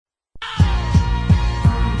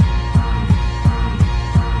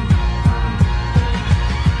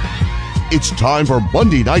It's time for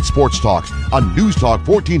Monday Night Sports Talk on News Talk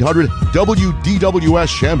 1400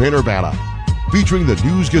 WDWS Champaign-Urbana. Featuring the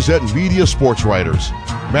News Gazette media sports writers,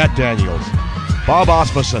 Matt Daniels, Bob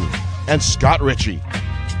Osmussen, and Scott Ritchie.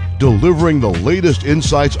 Delivering the latest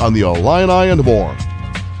insights on the Illini and more.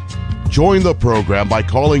 Join the program by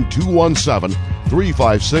calling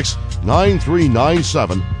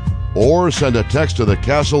 217-356-9397 or send a text to the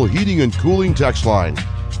Castle Heating and Cooling text line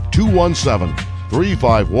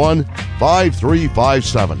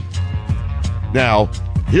 217-351-5357. Now,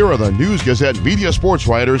 here are the News Gazette media sports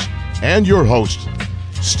writers and your host,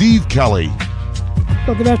 Steve Kelly.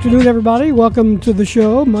 Well, good afternoon, everybody. Welcome to the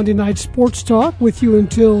show, Monday Night Sports Talk, with you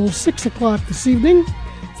until 6 o'clock this evening.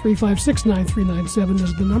 356-9397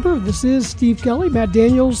 is the number. This is Steve Kelly. Matt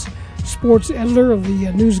Daniels, sports editor of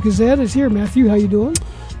the News Gazette, is here. Matthew, how you doing?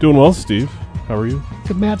 Doing well, Steve. How are you?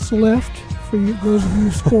 To Matt's left, for you, those of you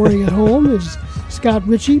scoring at home, is Scott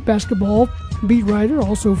Ritchie, basketball beat writer,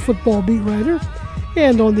 also football beat writer.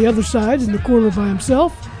 And on the other side, in the corner by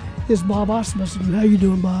himself, is Bob Osmussen. How you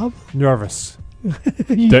doing, Bob? Nervous.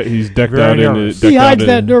 He's decked Very out nervous. in. He hides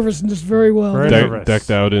that nervousness very well. Very nervous. Decked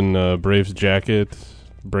out in Braves jacket,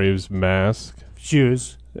 Braves mask,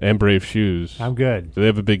 Shoes. and Brave shoes. I'm good. Do they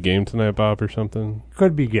have a big game tonight, Bob, or something?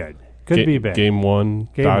 Could be good. Could be big. Game one,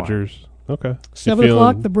 Game Dodgers. Okay. 7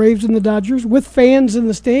 o'clock, the Braves and the Dodgers, with fans in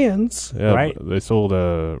the stands. Yeah, Right. They sold,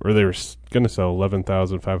 or they were going to sell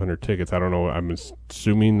 11,500 tickets. I don't know. I'm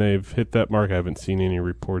assuming they've hit that mark. I haven't seen any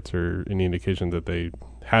reports or any indication that they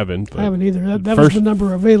haven't. I haven't either. That was the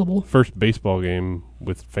number available. First baseball game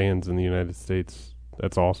with fans in the United States.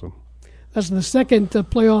 That's awesome. That's the second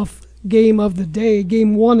playoff game of the day.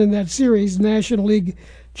 Game one in that series, National League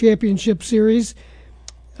Championship Series.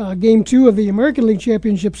 Game two of the American League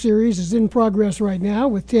Championship Series is in progress right now,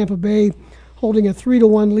 with Tampa Bay holding a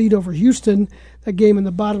 3-1 lead over Houston. That game in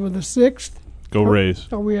the bottom of the sixth. Go Rays.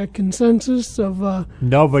 Are we at consensus of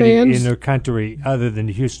Nobody fans? in their country other than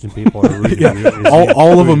the Houston people are rooting.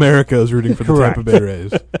 All of America is rooting for the Correct. Tampa Bay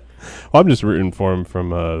Rays. Well, I'm just rooting for him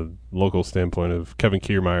from a local standpoint of Kevin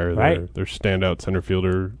Kiermaier, Right. their standout center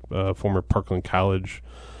fielder, former Parkland College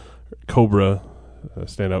Cobra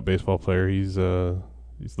standout baseball player. He's the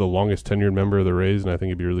longest tenured member of the Rays, and I think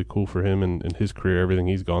it'd be really cool for him and his career, everything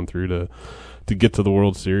he's gone through to get to the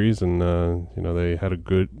World Series. And they had a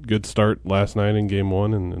good start last night in Game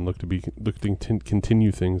 1, and look to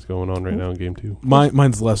continue things going on right now in Game 2.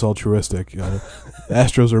 Mine's less altruistic. The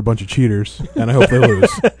Astros are a bunch of cheaters, and I hope they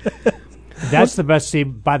lose. That's the best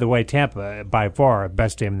team. By the way, Tampa, by far,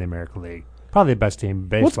 best team in the American League. Probably the best team in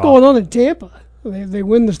baseball. What's going on in Tampa? They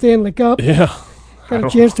win the Stanley Cup. Yeah. Got a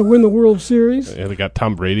chance to win the World Series. Yeah, they got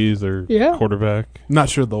Tom Brady as their quarterback. Not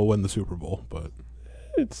sure they'll win the Super Bowl, but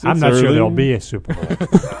I'm not sure there'll be a Super Bowl.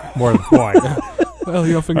 More than one.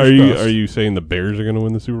 well, fingers crossed. Are you saying the Bears are going to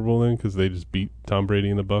win the Super Bowl then because they just beat Tom Brady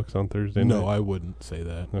and the Bucs on Thursday night? No, I wouldn't say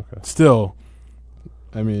that. Okay. Still,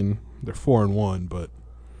 I mean, they're 4-1, but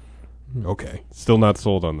okay. Still not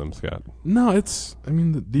sold on them, Scott. No, the defense,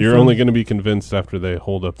 You're only going to be convinced after they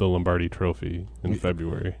hold up the Lombardi Trophy in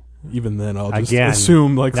February. Even then, I'll just Again,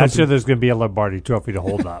 assume not something sure there's going to be a Lombardi Trophy to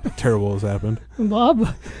hold up. terrible has happened. Bob,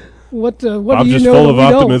 what do I'm you just know full that of we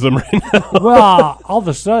don't? optimism right now. Well, all of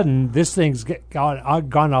a sudden, this thing's gone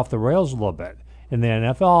off the rails a little bit in the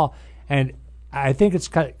NFL, and I think it's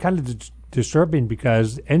kind of disturbing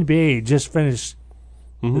because NBA just finished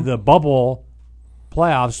the bubble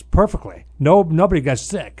playoffs perfectly. Nobody got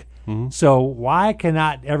sick. So why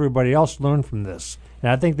cannot everybody else learn from this?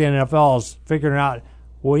 And I think the NFL is figuring out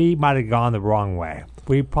we might have gone the wrong way.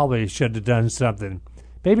 We probably should have done something.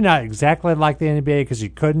 Maybe not exactly like the NBA because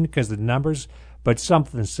you couldn't because of the numbers, but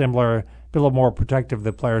something similar, be a little more protective of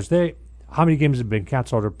the players. How many games have been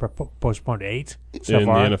canceled or postponed? 8 so in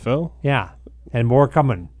far? the NFL? Yeah, and more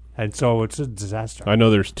coming. And so it's a disaster. I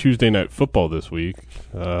know there's Tuesday night football this week.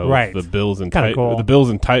 Right. With the Bills and Cool. the Bills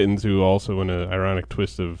and Titans, who also in an ironic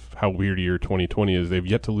twist of how weird year 2020 is, they've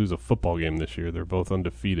yet to lose a football game this year. They're both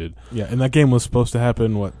undefeated. Yeah, and that game was supposed to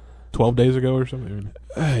happen, 12 days ago or something?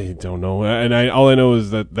 I don't know. And all I know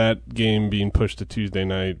is that game being pushed to Tuesday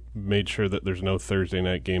night made sure that there's no Thursday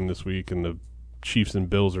night game this week, and the Chiefs and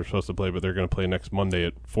Bills are supposed to play, but they're going to play next Monday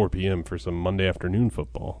at 4 p.m. for some Monday afternoon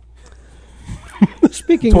football.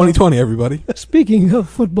 Speaking 2020, everybody. Speaking of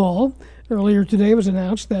football, earlier today it was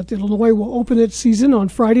announced that Illinois will open its season on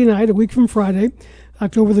Friday night, a week from Friday,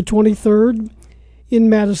 October the 23rd, in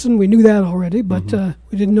Madison. We knew that already, but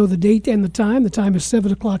we didn't know the date and the time. The time is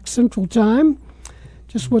 7 o'clock Central Time.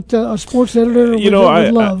 Just what a sports editor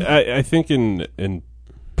would love. I think in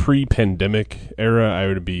pre-pandemic era, I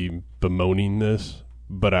would be bemoaning this,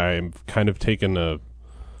 but I'm kind of taken a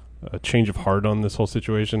a change of heart on this whole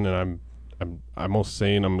situation, and I'm almost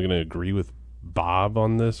saying I'm going to agree with Bob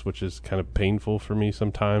on this, which is kind of painful for me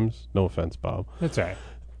sometimes. No offense, Bob. That's all right.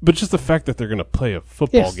 But just the fact that they're going to play a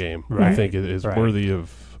football game, I think, is worthy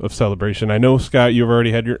of celebration. I know, Scott, you've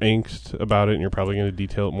already had your angst about it, and you're probably going to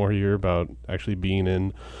detail it more here about actually being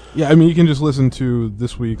in. Yeah, I mean, you can just listen to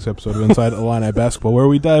this week's episode of Inside Illini Basketball, where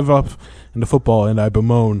we dive up into football, and I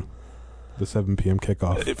bemoan the 7 p.m.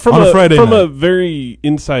 kickoff on a Friday night. From a very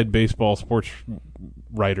inside baseball sports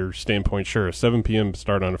writer standpoint, sure, a 7 p.m.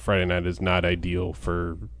 start on a Friday night is not ideal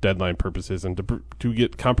for deadline purposes and to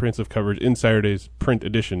get comprehensive coverage in Saturday's print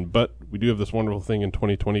edition. But we do have this wonderful thing in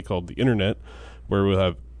 2020 called the Internet, where we'll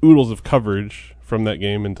have oodles of coverage from that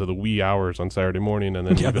game into the wee hours on Saturday morning, and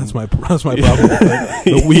then that's my problem.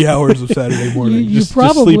 The wee hours of Saturday morning. Just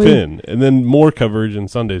sleep in, and then more coverage in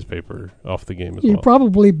Sunday's paper off the game as well. You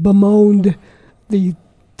probably bemoaned the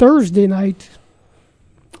Thursday night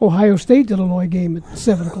Ohio State-Illinois game at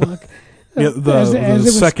 7 o'clock. Yeah, the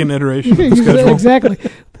second iteration of the schedule. Exactly.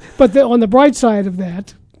 But on the bright side of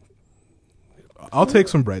that... I'll take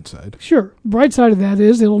some bright side. Sure. Bright side of that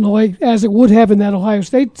is Illinois, as it would have in that Ohio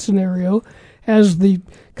State scenario, has the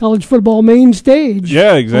college football main stage.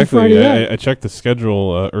 Yeah, exactly. I checked the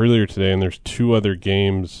schedule earlier today, and there's 2 other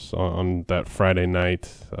games on that Friday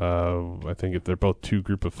night. I think they're both 2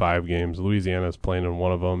 group of 5 games. Louisiana's playing in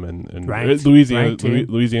one of them, and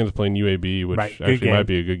Louisiana's playing UAB, which actually might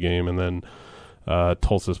be a good game, and then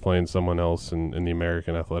Tulsa's playing someone else in the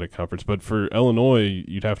American Athletic Conference. But for Illinois,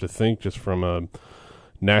 you'd have to think just from a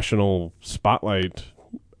national spotlight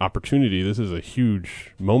opportunity, this is a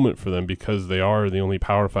huge moment for them because they are the only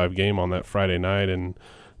Power 5 game on that Friday night, and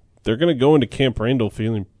they're going to go into Camp Randall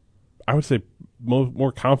feeling, I would say,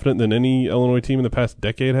 more confident than any Illinois team in the past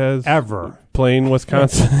decade has. Ever. Playing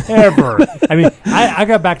Wisconsin. Ever. I mean, I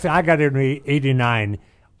got in 89,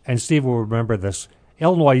 and Steve will remember this.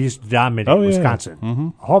 Illinois used to dominate Wisconsin. Mm-hmm.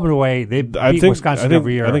 Home and away, they beat Wisconsin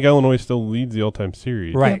every year. I think Illinois still leads the all-time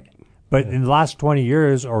series. Right. Yep. But in the last 20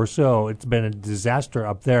 years or so, it's been a disaster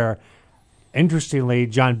up there. Interestingly,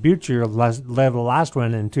 John Butcher led the last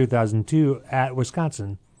one in 2002 at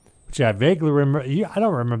Wisconsin, which I vaguely remember. I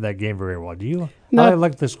don't remember that game very well. Do you? I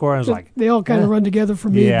looked at the score and I was like... They all kind of run together for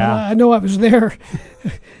me, but I know I was there.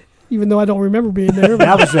 Even though I don't remember being there.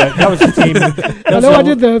 that was a team. I know I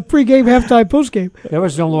did the pregame, halftime, postgame. There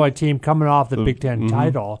was an Illinois team coming off the Big Ten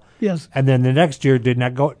title. Yes. And then the next year did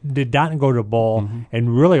not go to bowl,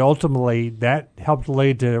 and really ultimately that helped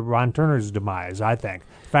lead to Ron Turner's demise, I think.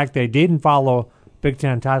 In fact, they didn't follow Big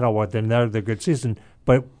Ten title with another good season,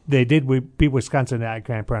 but they did beat Wisconsin at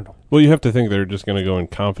Camp Randall. Well, you have to think they're just going to go in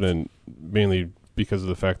confident, mainly because of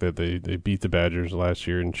the fact that they beat the Badgers last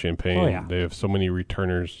year in Champaign. Oh, yeah. They have so many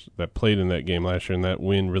returners that played in that game last year, and that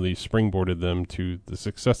win really springboarded them to the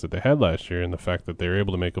success that they had last year and the fact that they were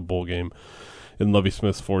able to make a bowl game in Lovie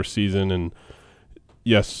Smith's 4th season. And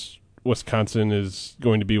yes, Wisconsin is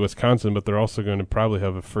going to be Wisconsin, but they're also going to probably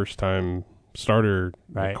have a first-time starter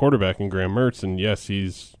quarterback in Graham Mertz. And yes,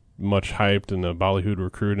 he's much hyped and a ballyhooed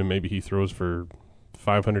recruit, and maybe he throws for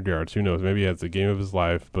 500 yards. Who knows? Maybe he has the game of his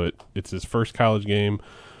life, but it's his first college game,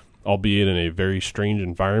 albeit in a very strange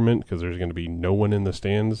environment because there's going to be no one in the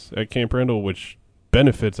stands at Camp Randall, which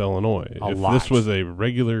benefits Illinois. If this was a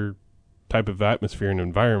regular type of atmosphere and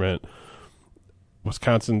environment,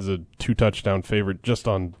 Wisconsin's a 2-touchdown favorite just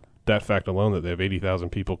on that fact alone, that they have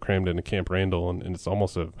 80,000 people crammed into Camp Randall, and it's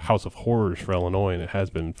almost a house of horrors for Illinois, and it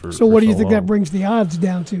has been for So what do you think long. that brings the odds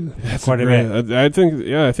down to? That's quite a bit. I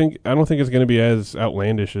don't think it's going to be as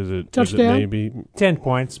outlandish as it may be. 10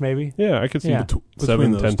 points, maybe. Yeah, I could see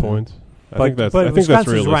 7, 10 points. I think that's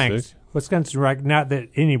realistic. Ranked. Wisconsin's ranked. Not that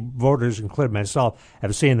any voters, including myself,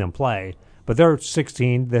 have seen them play, but they're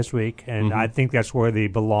 16 this week, and I think that's where they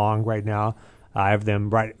belong right now. I have them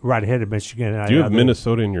right ahead of Michigan. Do you have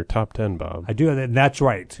Minnesota in your top 10, Bob? I do, and that's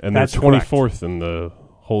right. And that's they're 24th in the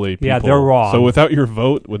whole AP poll. Yeah, they're wrong. So without your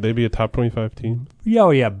vote, would they be a top 25 team?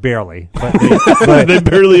 Yeah, barely. But they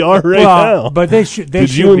barely are now. But they should.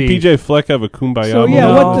 Did you and PJ Fleck have a kumbaya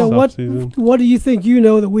moment? What do you think you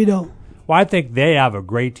know that we don't? Well, I think they have a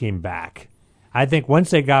great team back. I think once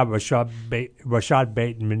they got Rashad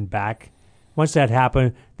Bateman back, once that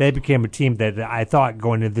happened, they became a team that I thought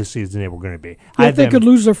going into this season they were going to be. If they could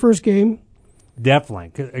lose their first game?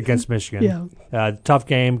 Definitely, against Michigan. Yeah. Tough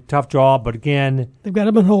game, tough draw, but again... They've got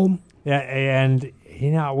them at home. Yeah, and,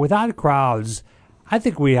 without crowds, I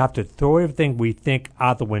think we have to throw everything we think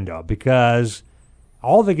out the window because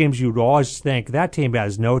all the games you would always think that team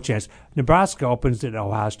has no chance. Nebraska opens at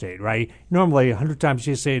Ohio State, right? Normally, 100 times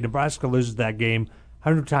you say Nebraska loses that game,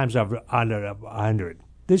 100 times out of 100.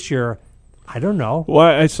 This year... I don't know. Well,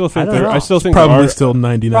 I still think I don't know. I still think Probably there are, still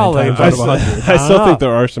 99 Probably, times I out of still, 100. I still know. think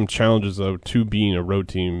there are some challenges though to being a road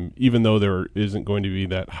team, even though there isn't going to be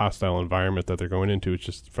that hostile environment that they're going into. It's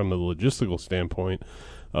just from the logistical standpoint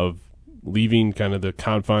of leaving kind of the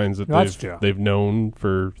confines that That's true. they've known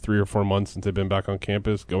for 3 or 4 months since they've been back on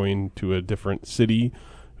campus, going to a different city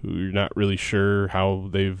who you're not really sure how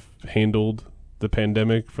they've handled the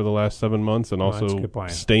pandemic for the last 7 months, and Oh, that's a also good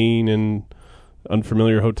point. staying in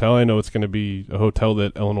unfamiliar hotel. I know it's going to be a hotel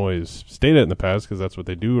that Illinois has stayed at in the past because that's what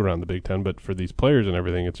they do around the Big Ten, but for these players and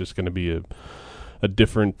everything, it's just going to be a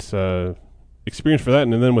different experience for that.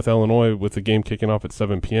 And then with Illinois, with the game kicking off at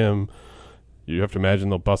 7 p.m., you have to imagine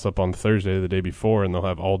they'll bus up on Thursday, the day before, and they'll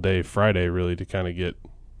have all day Friday really to kind of get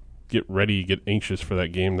ready, get anxious for that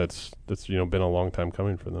game that's been a long time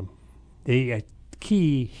coming for them. The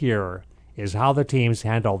key here is how the teams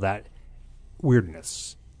handle that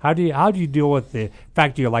weirdness. How do you deal with the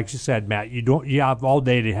fact that, like you said, Matt, you have all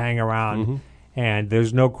day to hang around, and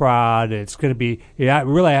there's no crowd. It's going to be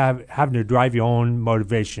really having to drive your own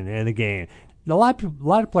motivation in the game. A lot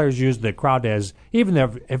of players use the crowd as, even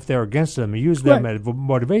if they're against them, use them as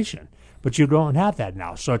motivation. But you don't have that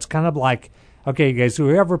now, so it's kind of like, okay, guys,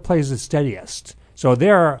 whoever plays the steadiest. So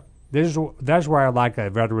that's where I like a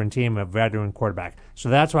veteran team, a veteran quarterback. So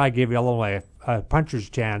that's why I give Illinois a puncher's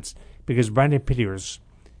chance, because Brandon Peters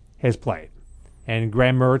has played. And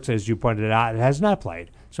Graham Mertz, as you pointed out, has not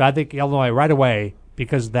played. So I think Illinois right away,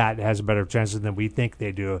 because of that, has a better chance than we think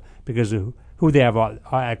they do, because of who they have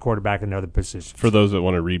at quarterback and other positions. For those that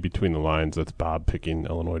want to read between the lines, that's Bob picking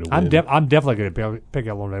Illinois to win. I'm definitely going to pick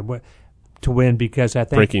Illinois to win, because I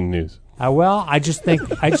think Breaking news. I just think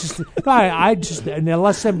and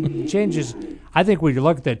unless something changes, I think when you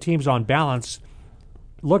look at the teams on balance,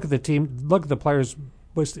 look at the players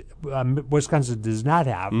Wisconsin does not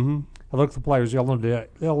have. Look at the players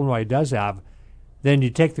Illinois does have. Then you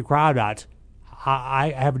take the crowd out.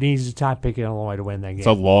 I have an easy time picking Illinois to win that game. It's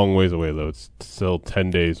a long ways away, though. It's still 10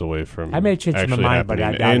 days away from I may change my actually mind, but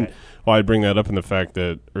happening. I doubt it. Well, I bring that up in the fact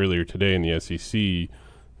that earlier today in the SEC,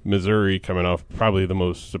 Missouri coming off probably the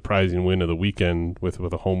most surprising win of the weekend with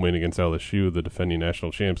a home win against LSU, the defending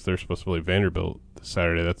national champs. They're supposed to play Vanderbilt this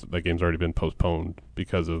Saturday. That game's already been postponed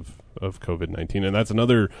because of COVID-19. And that's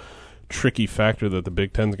another tricky factor that the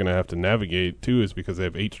Big Ten's going to have to navigate, too, is because they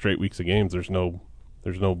have 8 straight weeks of games. There's no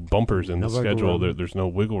bumpers in the schedule. There's no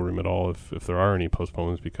wiggle room at all if there are any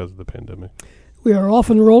postponements because of the pandemic. We are off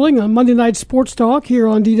and rolling on Monday Night Sports Talk here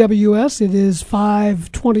on DWS. It is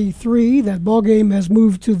 5:23. That ball game has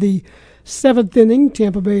moved to the 7th inning.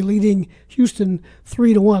 Tampa Bay leading Houston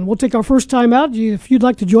 3-1. We'll take our first time out. If you'd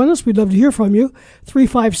like to join us, we'd love to hear from you.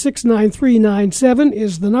 356-9397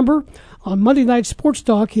 is the number on Monday Night Sports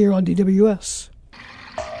Talk here on DWS.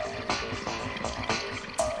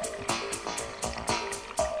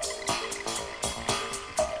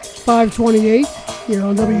 It's 5:28 here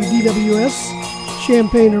on WDWS.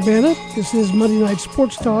 Champaign-Urbana. This is Monday Night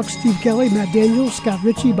Sports Talk. Steve Kelly, Matt Daniels, Scott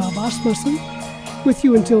Ritchie, Bob Osmussen with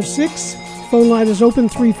you until 6. Phone line is open,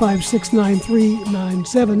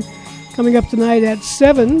 356-9397. Coming up tonight at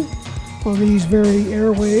 7 on these very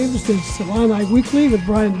airwaves, it's Illini Weekly with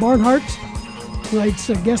Brian Barnhart. Tonight's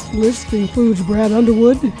guest list includes Brad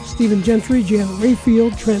Underwood, Stephen Gentry, Janet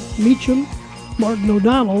Rayfield, Trent Meacham, Martin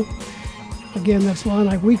O'Donnell. Again, that's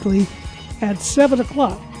Illini Weekly at 7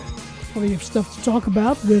 o'clock. Plenty of stuff to talk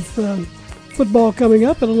about with football coming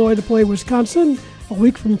up. Illinois to play Wisconsin a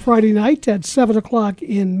week from Friday night at 7 o'clock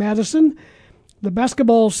in Madison. The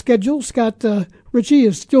basketball schedule, Scott Ritchie,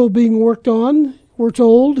 is still being worked on, we're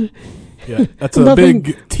told. Yeah, that's a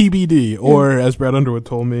big TBD. Or, as Brad Underwood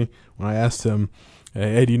told me when I asked him,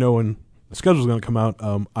 hey, do you know when the schedule's going to come out?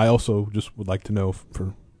 I also just would like to know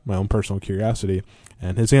for my own personal curiosity.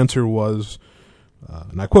 And his answer was,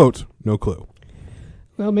 and I quote, no clue.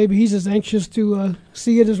 Well, maybe he's as anxious to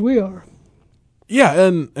see it as we are. Yeah,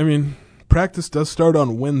 and, I mean, practice does start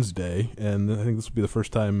on Wednesday, and I think this will be the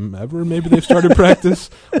first time ever maybe they've started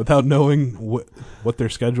practice without knowing what their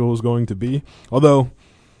schedule is going to be. Although,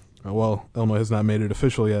 well, Illinois has not made it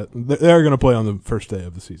official yet. They are going to play on the first day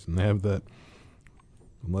of the season. They have that,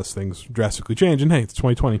 unless things drastically change, and hey, it's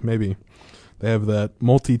 2020, maybe. They have that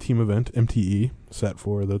multi-team event, MTE, set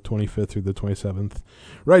for the 25th through the 27th,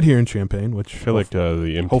 right here in Champaign, which I feel like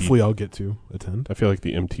the hopefully I'll get to attend. I feel like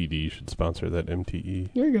the MTD should sponsor that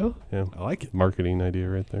MTE. There you go. Yeah, I like it. Marketing idea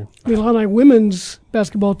right there. The Illini women's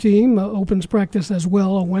basketball team opens practice as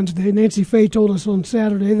well on Wednesday. Nancy Fay told us on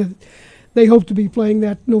Saturday that they hope to be playing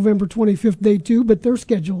that November 25th day too, but their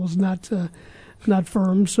schedule is not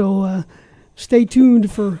firm. So stay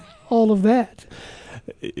tuned for all of that.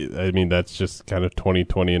 I mean, that's just kind of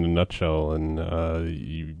 2020 in a nutshell. And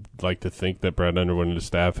you like to think that Brad Underwood and his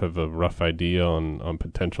staff have a rough idea on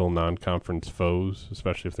potential non-conference foes,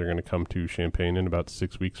 especially if they're going to come to Champaign in about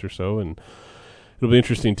 6 weeks or so. And it'll be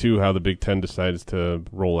interesting, too, how the Big Ten decides to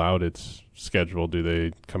roll out its schedule. Do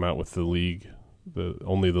they come out with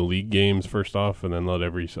only the league games first off, and then let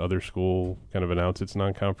every other school kind of announce its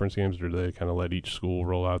non-conference games, or do they kind of let each school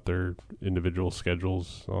roll out their individual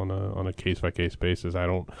schedules on a case-by-case basis? I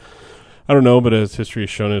don't know, but as history has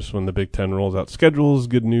shown us, when the Big Ten rolls out schedules,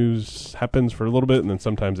 good news happens for a little bit, and then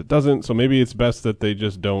sometimes it doesn't. So maybe it's best that they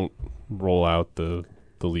just don't roll out the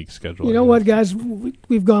league schedule. You know what, guys?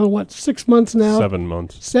 We've gone, 6 months now? 7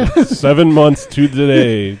 months. 7 months to the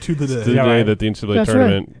day. To the day. To the day that the NCAA That's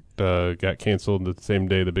tournament got canceled, the same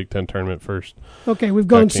day the Big Ten tournament first. Okay, we've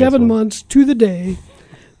gone 7 months to the day,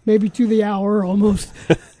 maybe to the hour almost,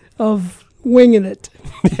 of winging it.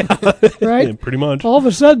 Right? Yeah, pretty much. All of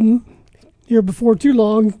a sudden, here before too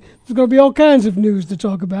long, there's going to be all kinds of news to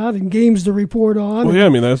talk about and games to report on. Well, yeah, I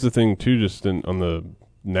mean, that's the thing, too, just on the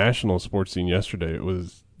national sports scene yesterday. It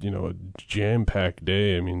was, a jam-packed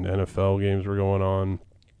day. I mean, NFL games were going on.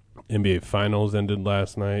 NBA Finals ended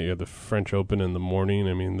last night. You had the French Open in the morning.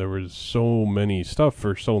 I mean, there was so many stuff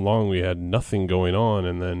for so long. We had nothing going on,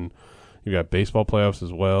 and then you got baseball playoffs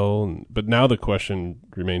as well. But now the question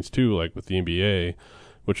remains, too, like with the NBA,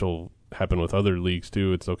 which will happen with other leagues,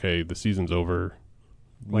 too. It's okay, the season's over.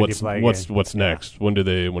 What's next? When do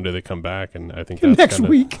they come back? And I think that's next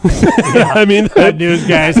week. Yeah, I mean, bad news,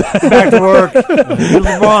 guys. Back to work.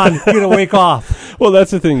 LeBron, get a week off. Well,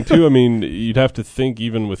 that's the thing too. I mean, you'd have to think,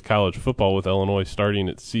 even with college football, with Illinois starting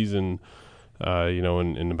its season,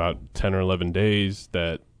 in about 10 or 11 days,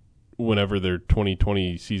 that whenever their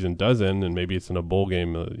 2020 season does end, and maybe it's in a bowl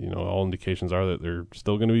game, all indications are that they're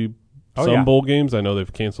still going to be bowl games. I know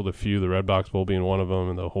they've canceled a few, the Red Box Bowl being one of them,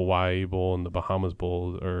 and the Hawaii Bowl and the Bahamas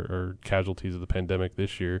Bowl are casualties of the pandemic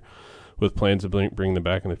this year, with plans to bring them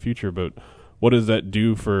back in the future. But what does that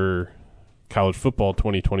do for college football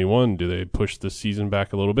 2021? Do they push the season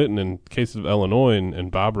back a little bit? And in case of Illinois,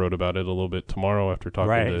 and Bob wrote about it a little bit tomorrow after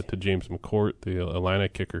talking to James McCourt, the Illini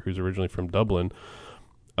kicker who's originally from Dublin,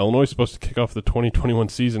 Illinois is supposed to kick off the 2021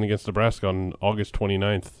 season against Nebraska on August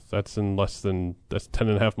 29th. That's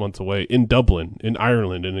 10.5 months away in Dublin, in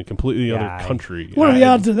Ireland, in a completely other country. What are the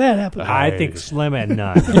odds of that happening? I think slim and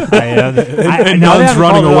none. and none's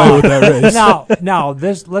running away with that race. Now,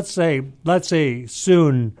 this let's say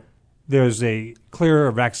soon there's a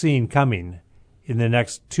clear vaccine coming in the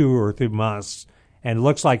next 2 or 3 months, and it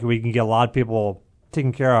looks like we can get a lot of people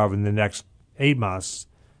taken care of in the next 8 months.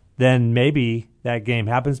 Then maybe that game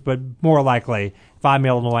happens, but more likely, if I'm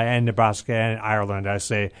Illinois and Nebraska and Ireland, I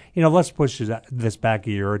say, let's push this back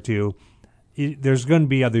a year or two. There's going to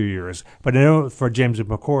be other years. But I know for James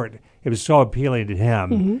McCourt, it was so appealing to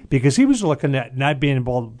him because he was looking at not being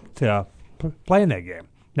able to play in that game.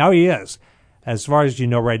 Now he is. As far as you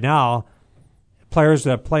know right now, players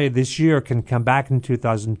that play this year can come back in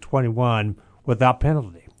 2021 without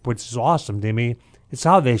penalty, which is awesome to me. It's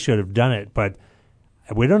how they should have done it, but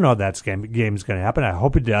we don't know that game's going to happen. I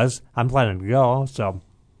hope it does. I'm planning to go,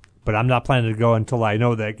 but I'm not planning to go until I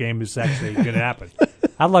know that game is actually going to happen.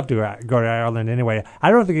 I'd love to go to Ireland anyway.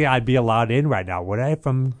 I don't think I'd be allowed in right now, would I,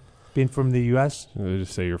 being from the U.S.? They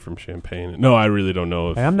just say you're from Champaign. No, I really don't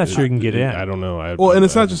know. I'm not sure you can get in. I don't know. And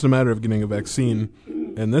it's not just a matter of getting a vaccine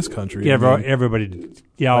in this country. Yeah, everybody.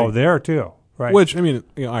 Yeah, there too. Right. Which, I mean,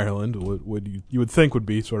 Ireland would you would think would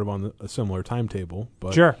be sort of on a similar timetable.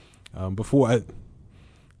 But sure.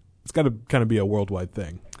 It's got to kind of be a worldwide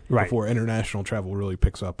thing before international travel really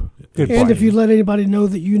picks up. And if you let anybody know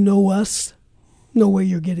that you know us, no way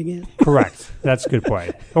you're getting in. Correct. That's a good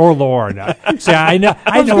point. Or Lauren. See, I know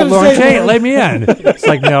Lauren. Hey, let me in. It's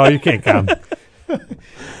like, no, you can't come.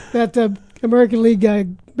 That American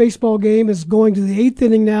League baseball game is going to the 8th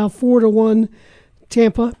inning now, 4-1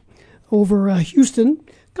 Tampa over Houston.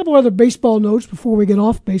 A couple other baseball notes before we get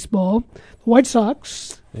off baseball. The White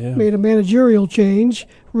Sox made a managerial change.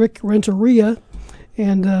 Rick Renteria,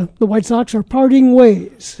 and the White Sox are parting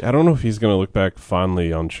ways. I don't know if he's going to look back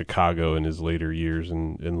fondly on Chicago in his later years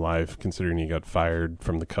in life, considering he got fired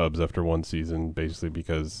from the Cubs after one season, basically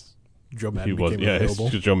because Joe Madden became available.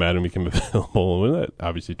 Joe Madden became available, and that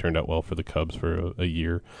obviously turned out well for the Cubs for a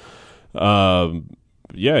year. I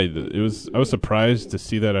was surprised to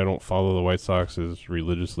see that. I don't follow the White Sox as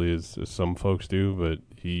religiously as some folks do, but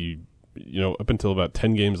he, up until about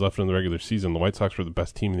 10 games left in the regular season, the White Sox were the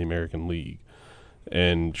best team in the American League.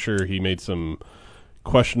 And sure, he made some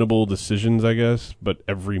questionable decisions, I guess, but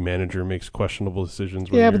every manager makes questionable decisions.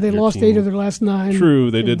 When Yeah, but they your lost team, 8 of their last 9. True,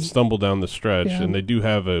 they did stumble down the stretch, Yeah. and they do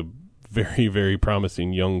have a very, very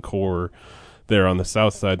promising young core there on the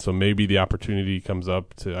south side, so maybe the opportunity comes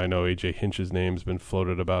up to, I know A.J. Hinch's name's been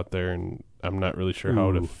floated about there, and I'm not really sure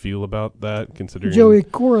how to feel about that, considering... Joey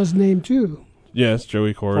Cora's name, too. Yes,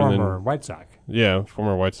 Joey Cora. Former White Sox. Yeah,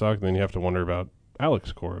 former White Sox, and then you have to wonder about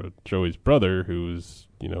Alex Cora, Joey's brother, who's,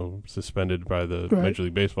 suspended by the Major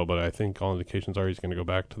League Baseball, but I think all indications are he's going to go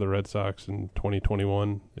back to the Red Sox in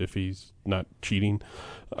 2021 if he's not cheating.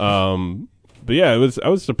 But yeah, I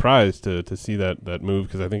was surprised to see that move,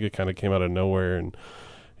 because I think it kind of came out of nowhere, and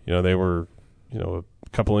they were a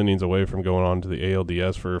couple innings away from going on to the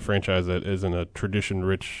ALDS for a franchise that isn't a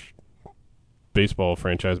tradition-rich baseball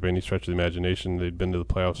franchise by any stretch of the imagination. They'd been to the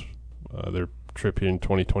playoffs. Their trip here in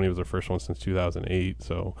 2020 was their first one since 2008.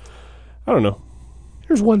 So I don't know.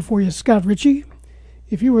 Here's one for you, Scott Ritchie.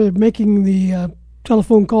 If you were making the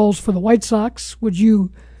telephone calls for the White Sox, would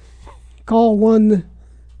you call one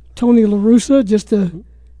Tony La Russa just to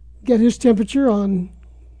get his temperature on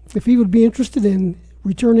if he would be interested in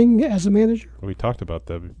returning as a manager? We talked about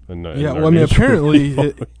that.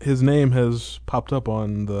 Apparently his name has popped up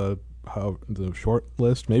on the short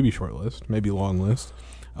list, maybe long list.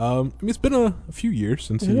 It's been a few years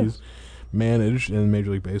since he's managed in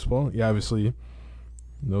Major League Baseball. He obviously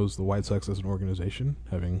knows the White Sox as an organization,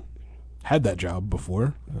 having had that job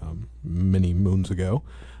before, many moons ago.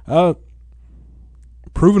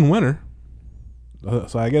 Proven winner.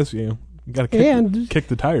 So I guess, you got to kick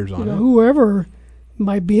the tires on it. Whoever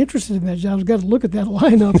might be interested in that job has got to look at that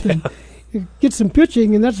lineup and get some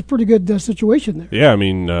pitching, and that's a pretty good situation there. Yeah, I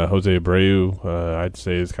mean, Jose Abreu, I'd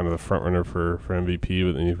say, is kind of the front runner for MVP,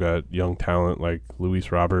 but then you've got young talent like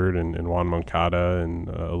Luis Robert and Juan Moncada and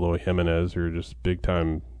Eloy Jimenez, who are just big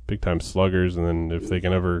time sluggers, and then if they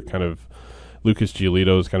can ever kind of Lucas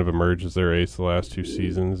Giolito's kind of emerged as their ace the last 2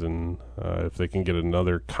 seasons, and if they can get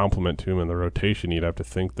another complement to him in the rotation, you'd have to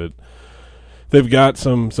think that they've got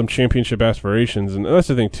some championship aspirations. And that's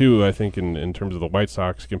the thing, too, I think, in terms of the White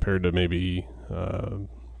Sox compared to maybe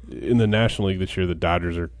in the National League this year, the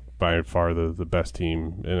Dodgers are by far the best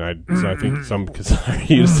team. And I think some consider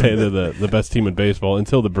you to say they're the best team in baseball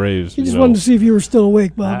until the Braves. You just wanted to see if you were still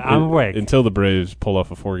awake, Bob. I'm awake. Until the Braves pull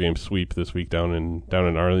off a 4-game sweep this week down in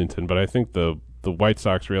Arlington. But I think the White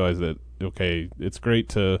Sox realize that, okay, it's great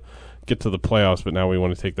to get to the playoffs, but now we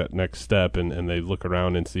want to take that next step, and they look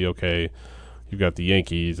around and see, okay, you've got the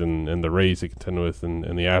Yankees and the Rays to contend with, and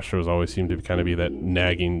the Astros always seem to kind of be that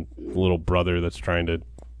nagging little brother that's trying to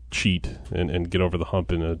cheat and get over the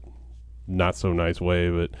hump in a not so nice way.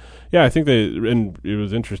 But yeah, I think and it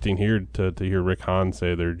was interesting here to hear Rick Hahn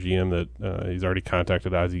say, their GM, that he's already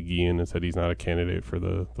contacted Ozzie Guillen and said he's not a candidate for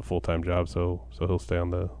the full-time job, so he'll stay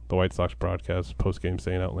on the White Sox broadcast post-game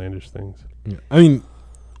saying outlandish things. Yeah. I mean,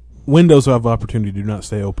 windows of opportunity do not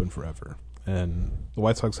stay open forever. And the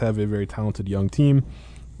White Sox have a very talented young team,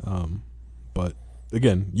 but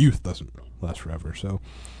again, youth doesn't last forever. So,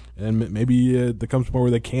 and maybe there comes more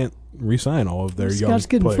where they can't re-sign all of their young Scott's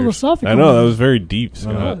getting players. philosophical. I know, that was very deep,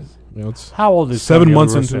 Scott. It's How old is 7 Tony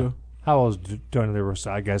months La Russa? into? How old is Tony La Russa?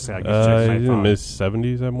 I guess He's in the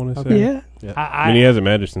mid-70s, I want to say. Yeah. I mean, he hasn't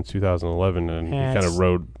managed since 2011, and he Yeah, kind of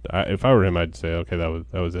rode. If I were him, I'd say, okay, that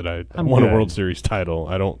was it. I I'm won a good. World Series title.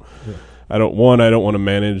 I don't want to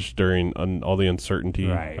manage during all the uncertainty.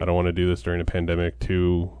 Right. I don't want to do this during a pandemic.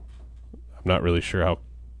 2, I'm not really sure how.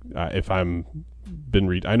 If I'm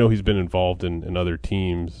I know he's been involved in other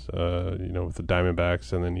teams, with the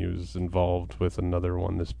Diamondbacks, and then he was involved with another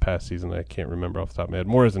one this past season. I can't remember off the top of my head.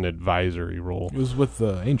 More as an advisory role. It was with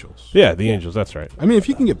the Angels. Yeah, the Angels. That's right. I mean, if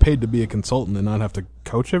you can get paid to be a consultant and not have to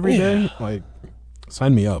coach every day, like,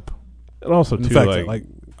 sign me up. And also, In too, fact, like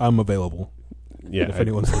I'm available. yeah, If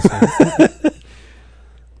anyone's listening.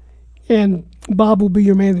 And Bob will be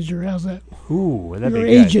your manager. How's that? Ooh, that'd Your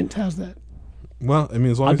be good. agent. How's that? Well, I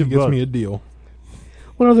mean, as long I'll as he do gives both. me a deal.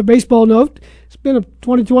 One other baseball note: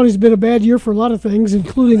 2020 has been a bad year for a lot of things,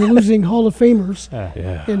 including losing Hall of Famers.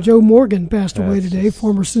 yeah. And Joe Morgan passed away That's today. just-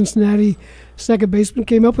 Former Cincinnati second baseman,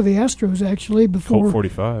 came up with the Astros actually before. Colt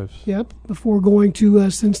 45s. Yep, before going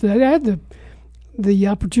to Cincinnati. I had the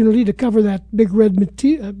opportunity to cover that Big Red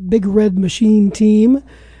Machine team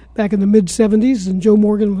back in the mid '70s, and Joe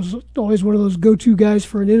Morgan was always one of those go-to guys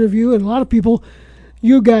for an interview. And a lot of people,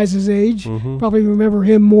 you guys' age, probably remember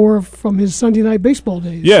him more from his Sunday Night Baseball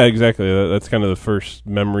days. Yeah, exactly. That's kind of the first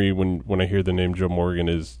memory when I hear the name Joe Morgan,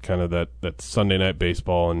 is kind of that Sunday Night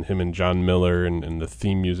Baseball and him and John Miller and the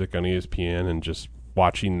theme music on ESPN, and just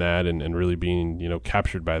watching that and really being,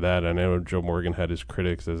 captured by that. I know Joe Morgan had his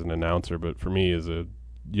critics as an announcer, but for me as a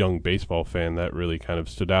young baseball fan, that really kind of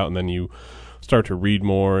stood out. And then you start to read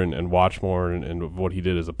more and watch more and what he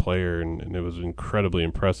did as a player, and it was incredibly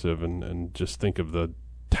impressive. And just think of the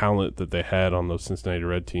talent that they had on those Cincinnati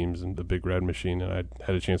Red teams and the Big Red Machine. And I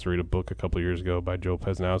had a chance to read a book a couple of years ago by Joe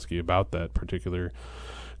Pesnowski about that particular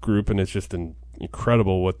group, and it's just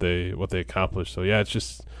incredible what they accomplished. So yeah,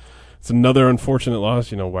 it's another unfortunate loss.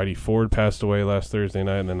 Whitey Ford passed away last Thursday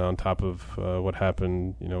night, and then on top of what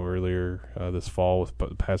happened, earlier this fall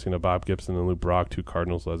with passing of Bob Gibson and Lou Brock, two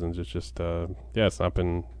Cardinals legends. It's just, it's not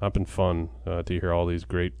been fun to hear all these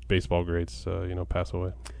great baseball greats, pass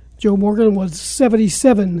away. Joe Morgan was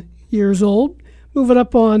 77 years old. Moving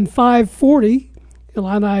up on 540,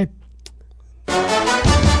 Illini.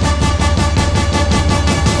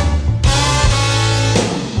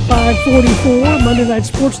 5:44, Monday Night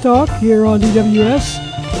Sports Talk here on DWS.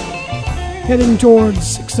 Heading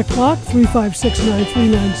towards 6 o'clock,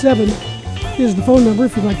 356-9397 is the phone number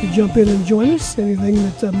if you'd like to jump in and join us. Anything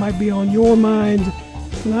that might be on your mind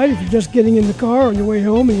tonight. If you're just getting in the car on your way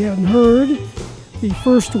home and you haven't heard, the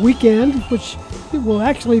first weekend, which it will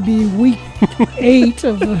actually be week 8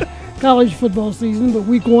 of the college football season, but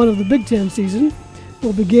week 1 of the Big Ten season,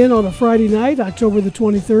 will begin on a Friday night, October the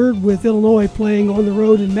 23rd, with Illinois playing on the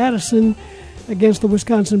road in Madison against the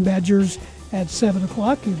Wisconsin Badgers at 7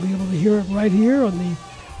 o'clock. You'll be able to hear it right here on the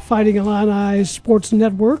Fighting Illini Sports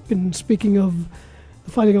Network. And speaking of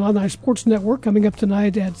the Fighting Illini Sports Network, coming up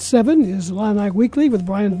tonight at 7 is Illini Weekly with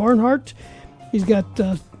Brian Barnhart. He's got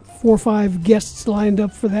 4 or 5 guests lined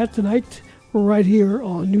up for that tonight. We're right here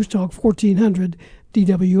on News Talk 1400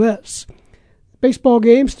 DWS. Baseball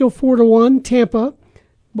game still 4-1, Tampa.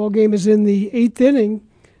 Ball game is in the 8th inning.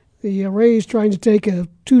 The Rays trying to take a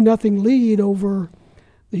 2-0 lead over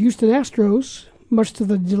the Houston Astros, much to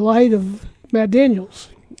the delight of Matt Daniels.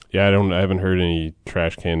 Yeah, I haven't heard any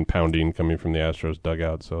trash can pounding coming from the Astros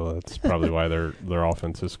dugout, so that's probably why their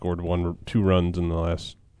offense has scored 2 runs in the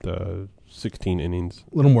last 16 innings.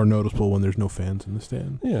 A little more noticeable when there's no fans in the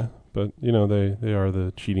stand. Yeah, but they are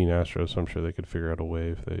the cheating Astros, so I'm sure they could figure out a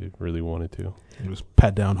way if they really wanted to. Just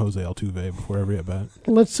pat down Jose Altuve before every at bat.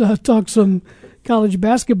 Let's talk some college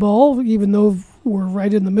basketball, even though we're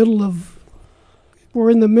in the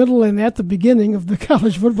middle and at the beginning of the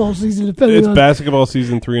college football season. It's basketball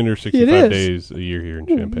season 365 days a year here in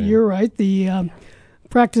Champaign. You're right. The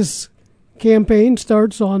practice campaign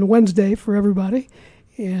starts on Wednesday for everybody,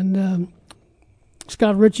 and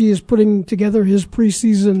Scott Ritchie is putting together his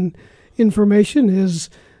preseason information, his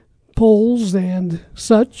polls and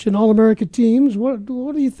such, and All-America teams. What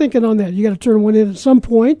are you thinking on that? You got to turn one in at some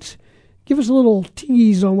point. Give us a little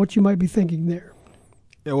tease on what you might be thinking there.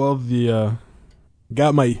 Yeah, well,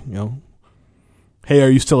 got my, hey, are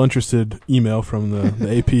you still interested email from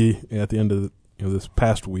the AP at the end of this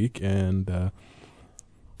past week, and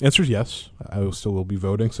answer is yes. I still will be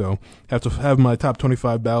voting, so have to have my top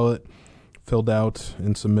 25 ballot filled out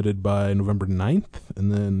and submitted by November 9th,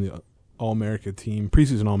 and then the All-America team,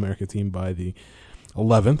 preseason All-America team, by the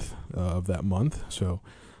 11th of that month. So I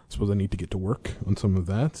suppose I need to get to work on some of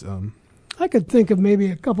that. I could think of maybe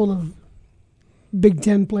a couple of Big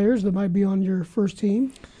Ten players that might be on your first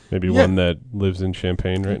team. Maybe one that lives in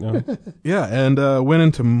Champaign right now. Yeah, and went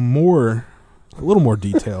into a little more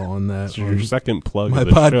detail on that. It's your second plug my of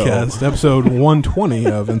the podcast, show. Episode 120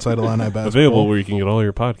 of Inside Illini Basketball. Available where you can get all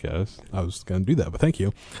your podcasts. I was going to do that, but thank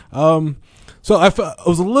you. So I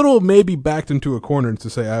was a little maybe backed into a corner to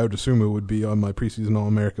say I would assume it would be on my preseason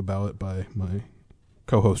All-America ballot by my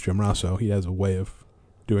co-host Jim Rosso. He has a way of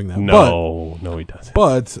doing that. No, he doesn't.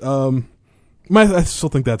 But I still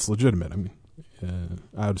think that's legitimate. I mean,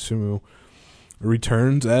 I would assume it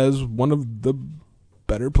returns as one of the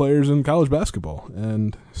better players in college basketball.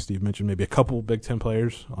 And Steve mentioned maybe a couple Big Ten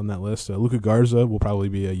players on that list. Luka Garza will probably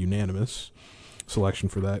be a unanimous selection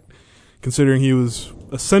for that, considering he was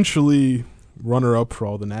essentially runner-up for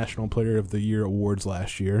all the National Player of the Year awards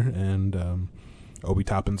last year, and Obi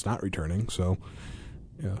Toppin's not returning. So,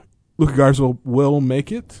 yeah, Luka Garza will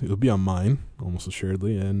make it. It'll be on mine, almost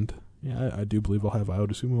assuredly, and yeah, I do believe I'll have Ayo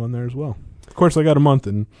Dosunmu on there as well. Of course, I got a month,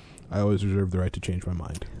 and I always reserve the right to change my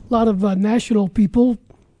mind. A lot of national people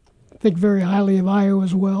think very highly of Ayo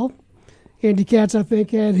as well. Andy Katz, I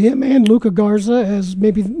think, had him and Luka Garza as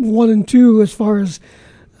maybe 1 and 2 as far as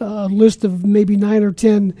a list of maybe 9 or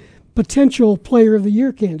 10 potential Player of the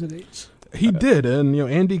Year candidates. He did, and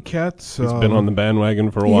Andy Katz, he's been on the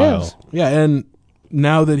bandwagon for a while. Has. Yeah, and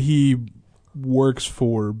now that he works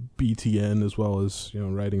for BTN as well as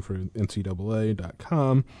writing for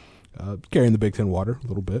NCAA.com, carrying the Big Ten water a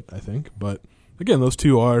little bit, I think, but again, those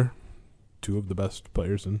two are two of the best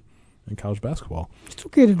players in college basketball. It's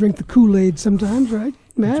okay to drink the Kool-Aid sometimes, right,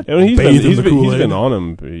 Matt? I mean, he's Bathe in the been Kool-Aid. on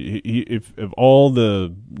him. If of all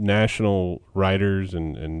the national writers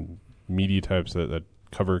and media types that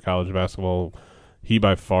cover college basketball, he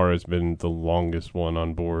by far has been the longest one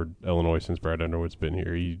on board Illinois since Brad Underwood's been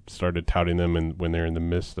here. He started touting them when they're in the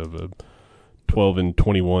midst of a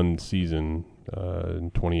 12-21 season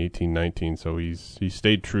in 2018-19. So he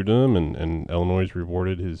stayed true to them, and Illinois has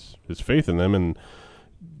rewarded his faith in them. And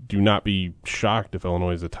do not be shocked if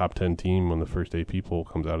Illinois is a top 10 team when the first AP poll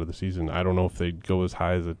comes out of the season. I don't know if they'd go as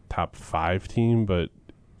high as a top 5 team, but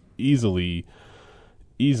easily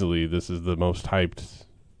this is the most hyped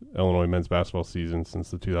Illinois men's basketball season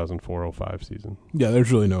since the 2004-05 season. Yeah,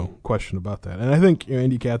 there's really no question about that. And I think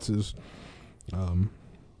Andy Katz's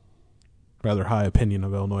rather high opinion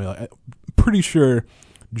of Illinois, I'm pretty sure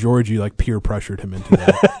Georgie peer pressured him into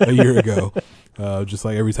that a year ago. Just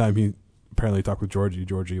like every time he apparently talked with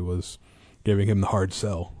Georgie was giving him the hard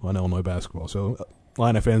sell on Illinois basketball. So,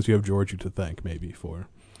 Illini fans, you have Georgie to thank maybe for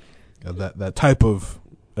that type of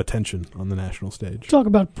attention on the national stage. Talk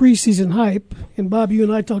about preseason hype, and Bob, you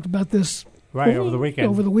and I talked about this over the weekend.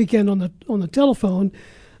 Over the weekend on the telephone.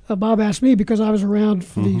 Bob asked me because I was around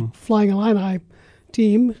for the Flying Illini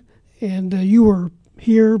team, and you were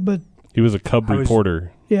here, but he was a Cub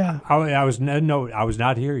reporter. Yeah, I was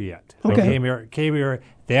not here yet. Okay. I came here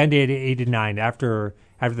the end of '89 after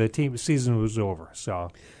the team season was over. So,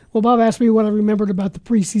 well, Bob asked me what I remembered about the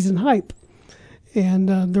preseason hype,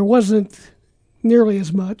 and there wasn't nearly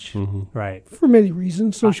as much, right, for many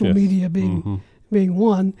reasons, social media being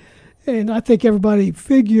one, and I think everybody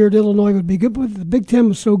figured Illinois would be good, but the Big Ten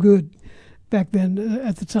was so good back then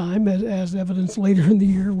at the time, as evidenced later in the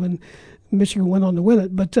year when Michigan went on to win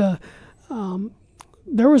it. But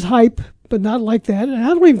there was hype, but not like that. And I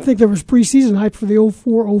don't even think there was preseason hype for the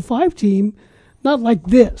 04-05 team, not like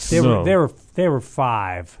this. They were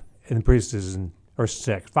 5 in the preseason, or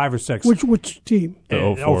 5 or 6. Which team?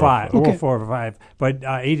 The 05, Okay. 04 or 5. But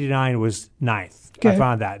 89 was 9th. Okay. I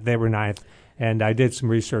found that. They were 9th. And I did some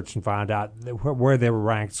research and found out where they were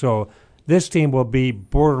ranked. So this team will be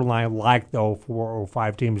borderline like the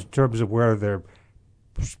 04-05 teams in terms of where they're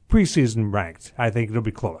preseason ranked. I think it'll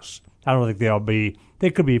be close. I don't think they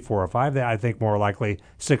could be 4 or 5. I think more likely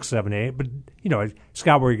 6, 7, 8. But,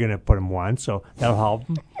 Scott, where are you going to put them 1? So that'll help.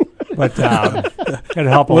 But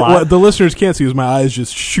it'll help a lot. What the listeners can't see is my eyes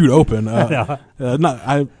just shoot open.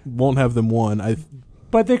 I won't have them 1.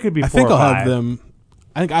 But they could be 4 I think or I'll 5. have them.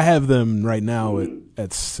 I think I have them right now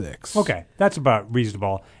at 6. Okay, that's about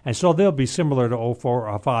reasonable. And so they'll be similar to 04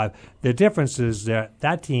 or 05. The difference is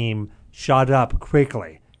that team shot up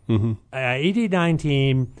quickly. 89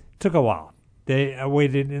 team took a while. They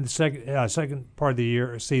waited in the second part of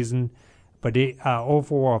the season, but 04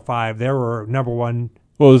 or 05 they were number 1.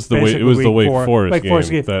 Well, it was the Wake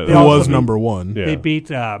Forest game. It was number 1. Yeah. They beat.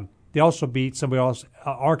 They also beat somebody else,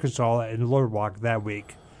 Arkansas, in Little that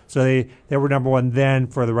week. So they were number 1 then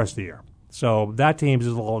for the rest of the year. So that team is a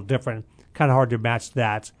little different. Kind of hard to match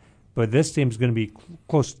that, but this team's going to be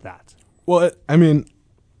close to that. Well, it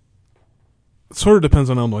sort of depends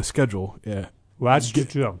on Illinois' schedule. Yeah. Well, that's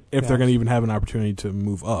true. If they're going to even have an opportunity to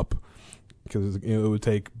move up, because it would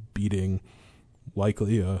take beating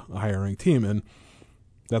likely a higher ranked team, and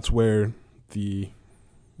that's where the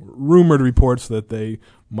rumored reports that they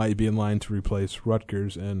might be in line to replace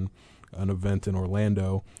Rutgers in an event in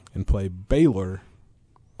Orlando and play Baylor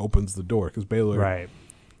opens the door, because Baylor. Right.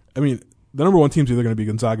 The number 1 team's either going to be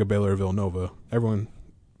Gonzaga, Baylor, or Villanova. Everyone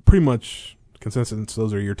pretty much consensus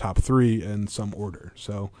those are your top 3 in some order.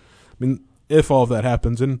 So, if all of that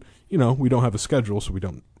happens, and we don't have a schedule, so we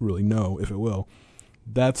don't really know if it will,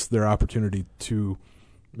 that's their opportunity to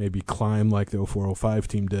maybe climb like the 04-05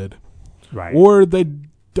 team did. Right. Or they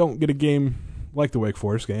don't get a game like the Wake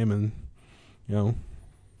Forest game, and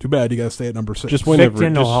too bad, you got to stay at number 6. Just win Big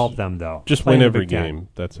Ten will help them, though. Just Playing win the every Big Ten. game.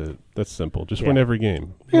 That's it. That's simple. Just win every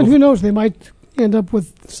game. And who knows, they might end up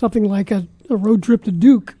with something like a road trip to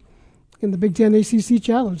Duke in the Big Ten ACC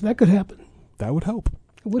Challenge. That could happen. That would help.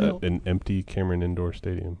 It would help. An empty Cameron Indoor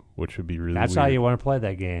Stadium, which would be really That's weird. how you want to play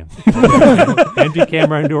that game. Empty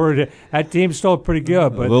Cameron Indoor. That team's still pretty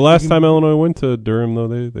good. But the last time Illinois went to Durham, though,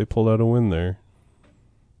 they pulled out a win there.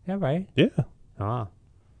 Yeah, right. Yeah.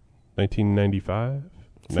 1995.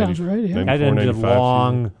 Sounds right, yeah. That ended a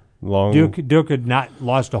long. Duke had not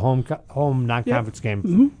lost a home non-conference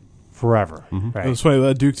game forever. Right. It was funny,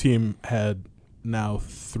 that Duke team had now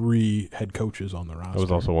 3 head coaches on the roster. That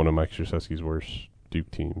was also one of Mike Krzyzewski's worst Duke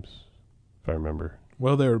teams, if I remember.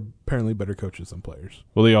 Well, they're apparently better coaches than players.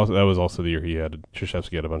 Well, that was also the year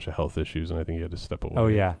Krzyzewski had a bunch of health issues, and I think he had to step away. Oh,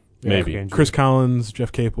 yeah. Maybe. Yeah. Chris Collins,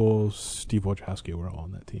 Jeff Capel, Steve Wojciechowski were all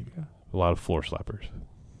on that team. Yeah. A lot of floor slappers.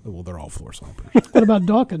 Well, they're all floor slappers. What about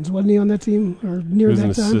Dawkins? Wasn't he on that team or near He was that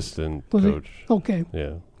an time? assistant Was he? coach. Okay.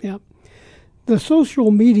 Yeah. Yeah. The social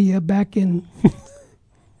media back in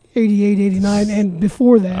 88, 89, and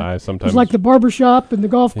before that, I it sometimes was like the barbershop and the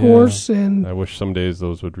golf course and I wish some days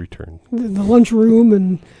those would return. the lunchroom.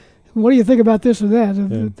 And what do you think about this or that?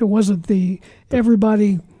 Yeah. There wasn't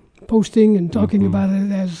everybody posting and talking about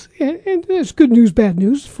it as, and it's good news, bad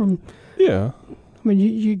news. Yeah. I mean,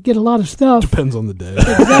 you get a lot of stuff. Depends on the day.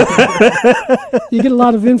 You get a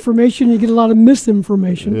lot of information. You get a lot of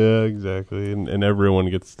misinformation. Yeah, exactly. And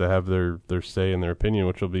everyone gets to have their say and their opinion,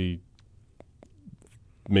 which will be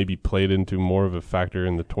maybe played into more of a factor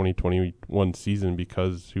in the 2021 season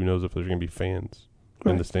because who knows if there's going to be fans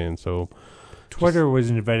in the stands. So Twitter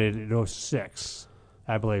was invented in 06,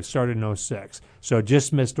 I believe, started in 06. So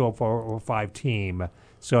just missed 04-05 team.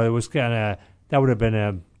 So it was kind of, that would have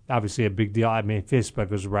been obviously a big deal. I mean, Facebook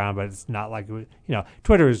was around, but it's not like,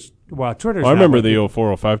 Twitter's I remember the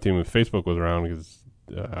 04-05 team when Facebook was around because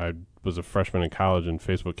I was a freshman in college and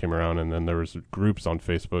Facebook came around, and then there was groups on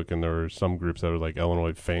Facebook, and there were some groups that were like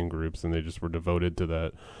Illinois fan groups, and they just were devoted to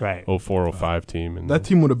that 04-05 team. And that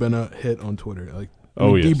team would have been a hit on Twitter. Like,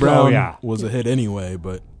 yes. D. Brown was a hit anyway,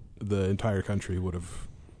 but the entire country would have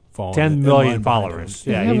fallen. 10 million followers.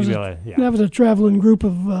 Yeah, that was a traveling group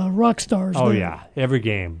of rock stars. Oh, there. yeah. Every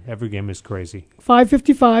game is crazy.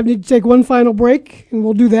 5:55. Need to take one final break, and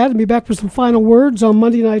we'll do that and be back with some final words on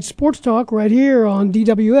Monday Night Sports Talk right here on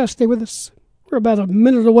DWS. Stay with us. We're about a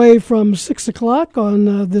minute away from 6 o'clock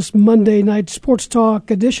on this Monday Night Sports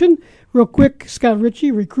Talk edition. Real quick, Scott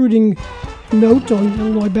Ritchie, recruiting note on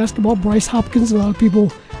Illinois basketball. Bryce Hopkins, a lot of people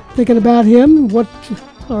thinking about him. What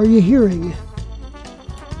are you hearing?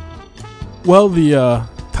 Well, the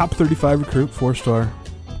top 35 recruit, 4-star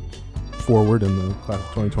forward in the class of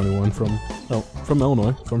 2021 from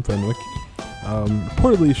Illinois, from Fenwick,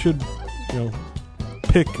 reportedly should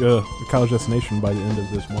pick a college destination by the end of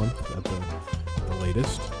this month at the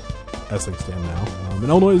latest, as things stand now. And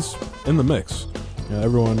Illinois is in the mix.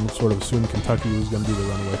 Everyone sort of assumed Kentucky was going to be the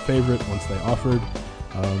runaway favorite once they offered,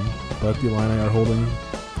 but the Illini are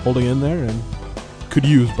holding in there and could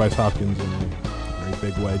use Bryce Hopkins in a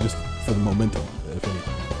very big way, just for the momentum, if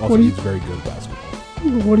anything. Also, he's very good at basketball.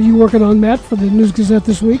 What are you working on, Matt, for the News Gazette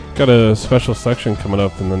this week? Got a special section coming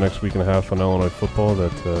up in the next week and a half on Illinois football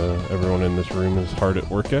that everyone in this room is hard at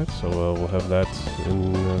work at, so we'll have that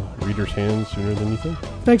in readers' hands sooner than you think.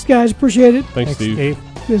 Thanks, guys. Appreciate it. Thanks, Steve.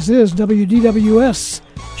 This is WDWS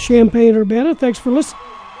Champaign-Urbana. Thanks for listening.